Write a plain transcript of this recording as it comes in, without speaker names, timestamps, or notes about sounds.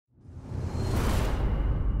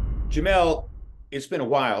Jermell, it's been a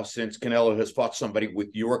while since Canelo has fought somebody with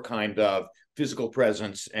your kind of physical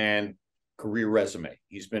presence and career resume.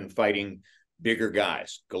 He's been fighting bigger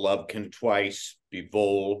guys, Golovkin twice,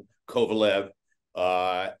 Bivol, Kovalev,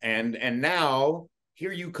 and now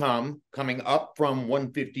here you coming up from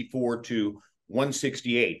 154 to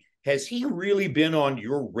 168. Has he really been on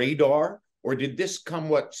your radar, or did this come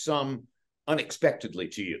what some unexpectedly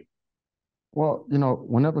to you? Well,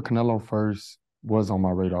 whenever Canelo first was on my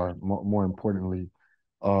radar, more importantly,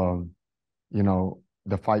 um,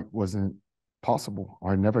 the fight wasn't possible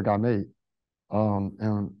or it never got made.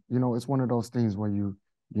 And it's one of those things where you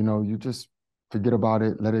just forget about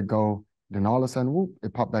it, let it go. Then all of a sudden, whoop,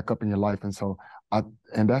 it popped back up in your life. And so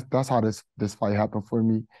and that's how this fight happened for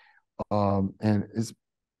me. And it's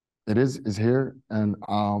here. And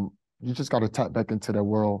you just got to tap back into that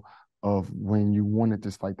world of when you wanted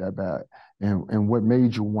this fight that bad and what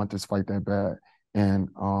made you want this fight that bad. And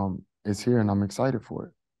it's here and I'm excited for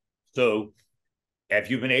it. So have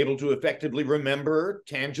you been able to effectively remember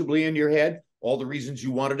tangibly in your head all the reasons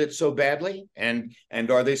you wanted it so badly? And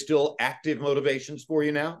are they still active motivations for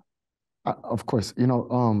you now? Of course,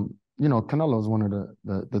 Canelo is one of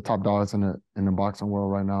the top dogs in the boxing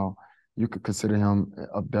world right now. You could consider him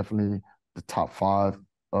definitely the top five,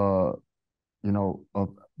 of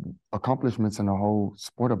accomplishments in the whole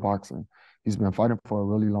sport of boxing. He's been fighting for a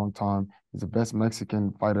really long time. He's the best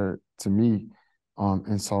Mexican fighter to me,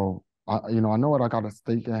 and so I know what I got at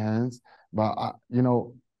stake in hands, but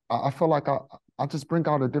I feel like I just bring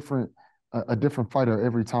out a different fighter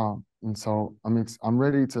every time. And so I'm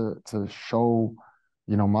ready to show,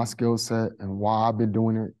 my skill set and why I've been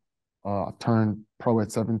doing it. I turned pro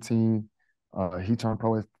at 17. He turned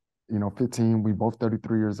pro at 15. We both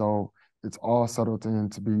 33 years old. It's all settled in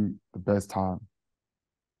to be the best time.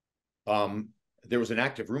 Um, there was an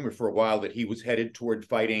active rumor for a while that he was headed toward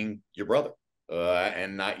fighting your brother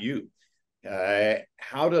and not you.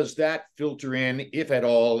 How does that filter in, if at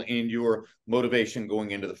all, in your motivation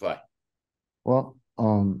going into the fight? Well,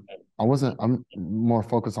 I'm more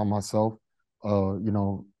focused on myself.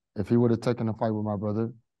 If he would have taken a fight with my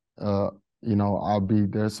brother, uh, I'll be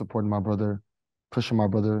there supporting my brother, pushing my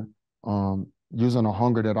brother, using a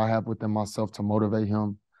hunger that I have within myself to motivate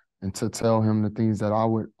him and to tell him the things that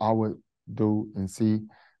I would do and see.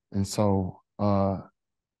 And so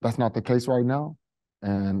that's not the case right now.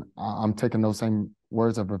 And I'm taking those same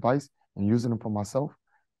words of advice and using them for myself.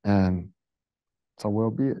 And so will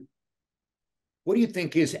be it. What do you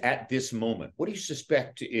think is at this moment? What do you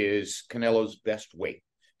suspect is Canelo's best weight?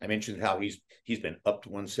 I mentioned how he's been up to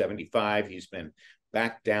 175, he's been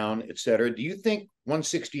back down, et cetera. Do you think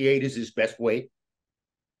 168 is his best weight?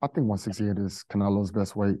 I think 168 is Canelo's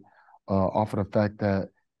best weight, off of the fact that,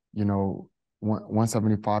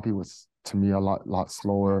 175, he was to me a lot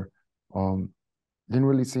slower. Um, didn't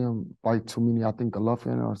really see him fight too many. I think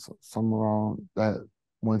Golovkin or some around that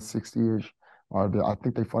 160-ish, or I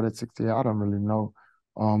think they fought at 68. I don't really know.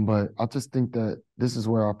 But I just think that this is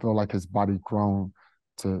where I feel like his body grown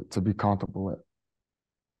to be comfortable at.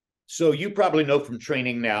 So you probably know from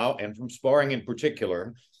training now and from sparring in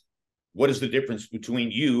particular, what is the difference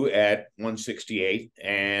between you at 168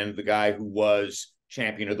 and the guy who was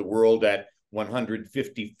champion of the world at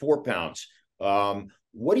 154 pounds?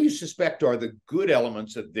 What do you suspect are the good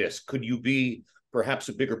elements of this? Could you be perhaps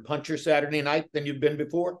a bigger puncher Saturday night than you've been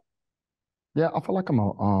before? Yeah, I feel like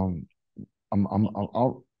I'm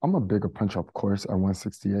a bigger puncher, of course, at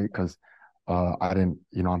 168 because I didn't,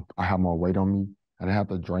 I have more weight on me. I didn't have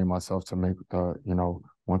to drain myself to make the,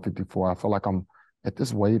 154. I feel like I'm at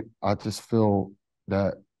this weight. I just feel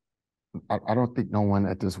that I don't think no one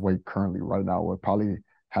at this weight currently right now would probably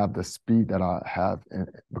have the speed that I have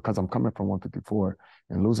because I'm coming from 154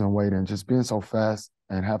 and losing weight and just being so fast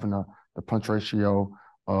and having the punch ratio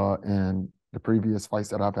and the previous fights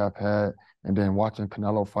that I've had and then watching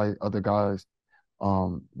Canelo fight other guys,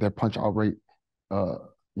 their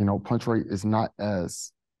uh, punch rate is not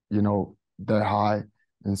as, that high.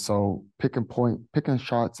 And so picking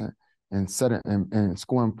shots and setting and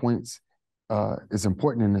scoring points is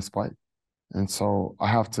important in this fight. And so I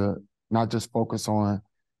have to not just focus on,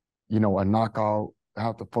 a knockout. I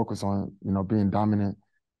have to focus on, being dominant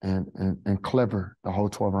and clever the whole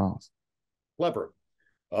 12 rounds. Clever.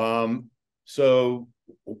 Um, so,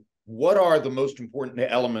 what are the most important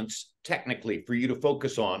elements technically for you to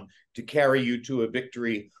focus on to carry you to a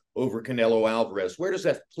victory over Canelo Alvarez? Where does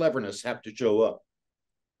that cleverness have to show up?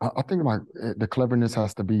 I think the cleverness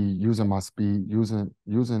has to be using my speed, using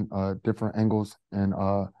different angles and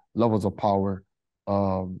levels of power,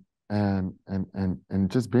 um, and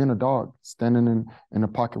just being a dog, standing in the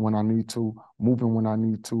pocket when I need to, moving when I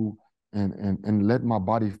need to, and let my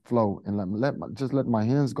body flow and just let my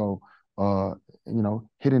hands go.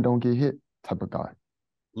 Hit and don't get hit type of guy.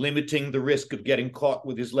 Limiting the risk of getting caught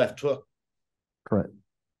with his left hook. Correct.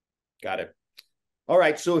 Got it. All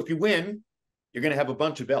right. So if you win, you're going to have a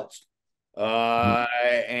bunch of belts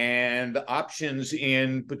and options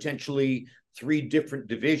in potentially 3 different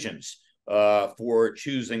divisions for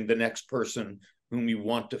choosing the next person whom you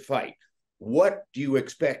want to fight. What do you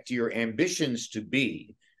expect your ambitions to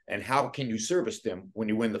be, and how can you service them when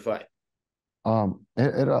you win the fight?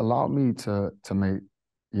 It allowed me to make,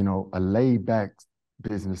 a laid back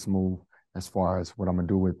business move as far as what I'm gonna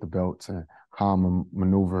do with the belts and how I'm gonna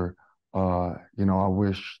maneuver. I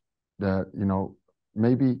wish that,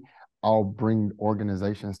 maybe I'll bring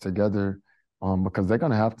organizations together because they're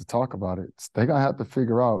gonna have to talk about it. They're gonna have to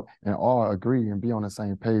figure out and all agree and be on the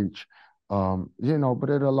same page. But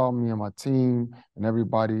it'll allow me and my team and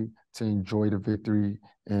everybody to enjoy the victory,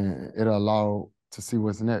 and it'll allow to see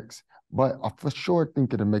what's next. But I for sure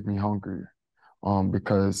think it'll make me hungrier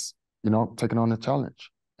because, I'm taking on the challenge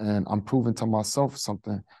and I'm proving to myself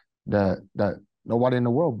something that nobody in the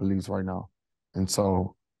world believes right now. And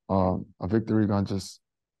so a victory gonna just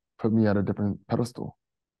put me at a different pedestal.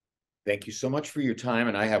 Thank you so much for your time.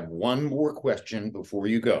 And I have one more question before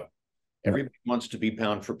you go. Everybody wants to be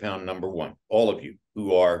pound for pound #1, all of you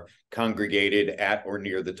who are congregated at or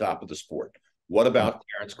near the top of the sport. What about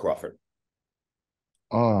Terence Crawford?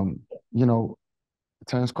 You know,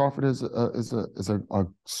 Terence Crawford is a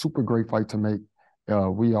super great fight to make.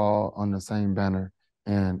 We all on the same banner,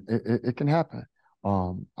 and it can happen.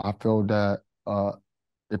 I feel that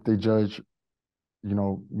if they judge,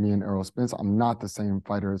 me and Errol Spence, I'm not the same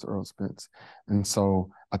fighter as Errol Spence, and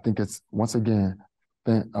so I think it's once again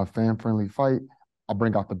a fan-friendly fight. I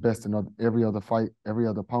bring out the best in every other fight, every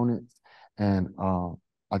other opponent, and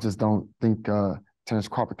I just don't think Terence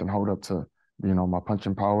Crawford can hold up to my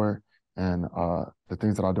punching power and the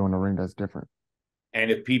things that I do in the ring that's different. And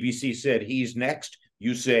if PBC said he's next,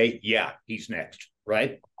 you say, yeah, he's next,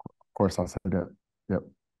 right? Of course, I said that. Yep.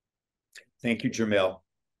 Thank you, Jermell.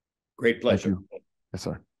 Great pleasure. Thank you. Yes,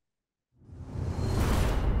 sir.